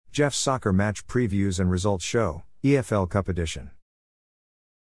Jeff's Soccer Match Previews and Results Show, EFL Cup Edition.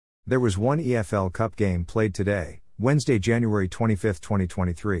 There was one EFL Cup game played today, Wednesday, January 25,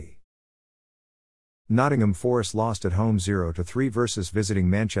 2023. Nottingham Forest lost at home 0-3 versus visiting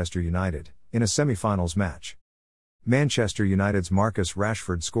Manchester United, in a semi-finals match. Manchester United's Marcus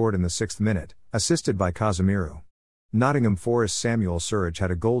Rashford scored in the 6th minute, assisted by Casemiro. Nottingham Forest's Samuel Surridge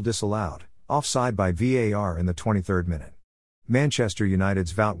had a goal disallowed, offside by VAR in the 23rd minute. Manchester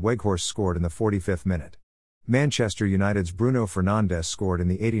United's Wout Weghorst scored in the 45th minute. Manchester United's Bruno Fernandes scored in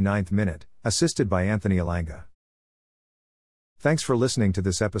the 89th minute, assisted by Anthony Elanga. Thanks for listening to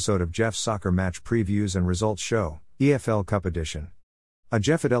this episode of Jeff's Soccer Match Previews and Results Show, EFL Cup Edition. A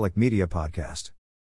Jeffadelic Media podcast.